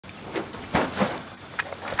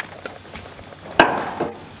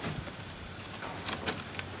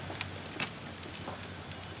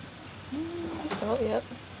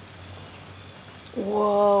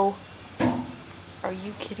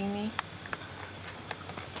you kidding me?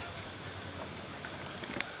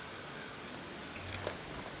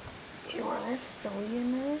 Ew, are there 3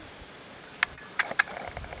 in there?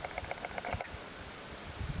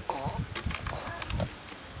 Oh.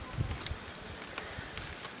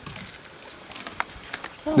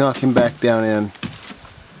 Knock him back down in.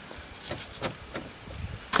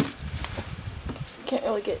 Can't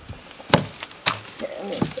really get... Here, I'm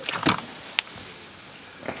gonna stick.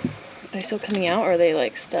 Are they still coming out, or are they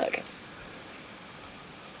like stuck?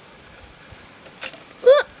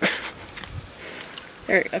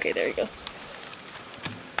 There, okay, there he goes.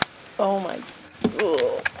 Oh my...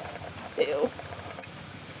 Ugh. Ew.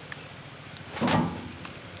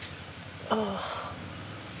 Oh.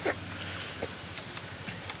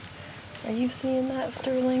 Are you seeing that,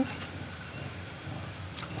 Sterling?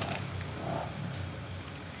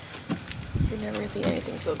 You're never gonna see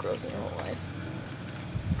anything so gross in your whole life.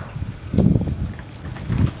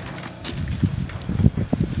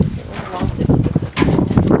 It was a long stick.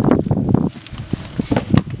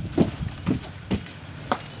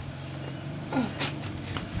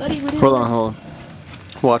 Buddy, what hold on.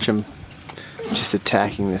 Watch him just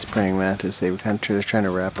attacking this praying mantis. They were kind of trying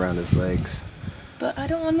to wrap around his legs. But I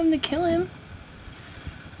don't want them to kill him.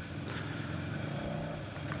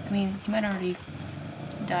 I mean, he might already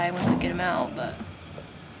die once we get him out, but...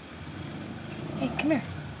 Hey, come here.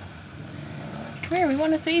 Come here, we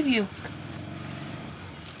want to save you.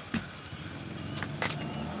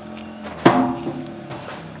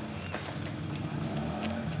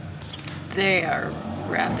 They are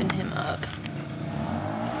wrapping him up.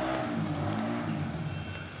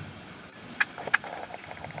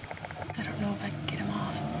 I don't know if I can get him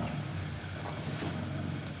off.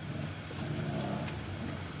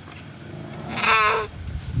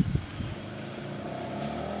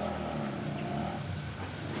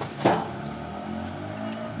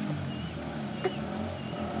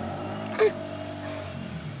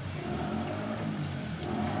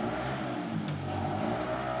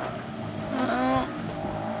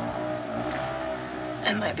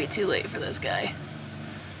 It might be too late for this guy.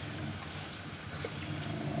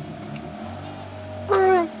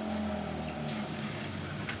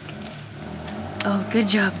 Oh, good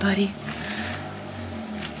job, buddy.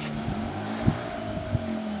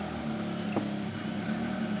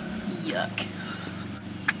 Yuck.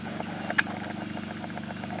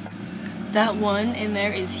 That one in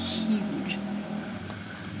there is huge.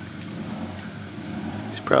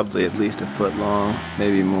 He's probably at least a foot long,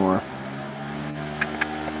 maybe more.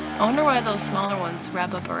 I wonder why those smaller ones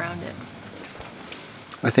wrap up around it.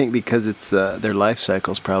 I think because it's their life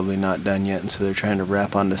cycle's probably not done yet, and so they're trying to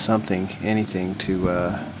wrap onto something, anything, to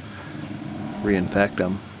reinfect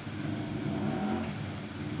them.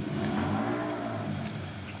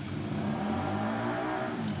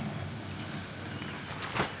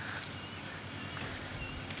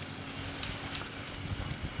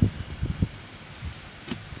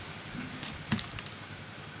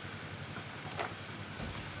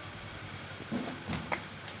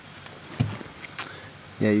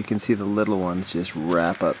 Yeah, you can see the little ones just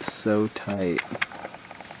wrap up so tight.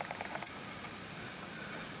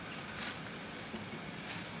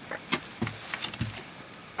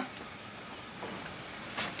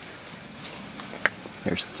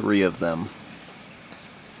 There's 3 of them.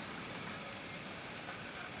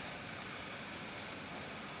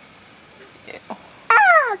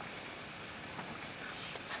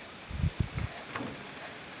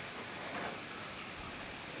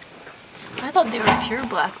 I thought they were pure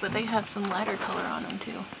black, but they have some lighter color on them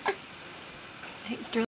too. Hey, Sterling.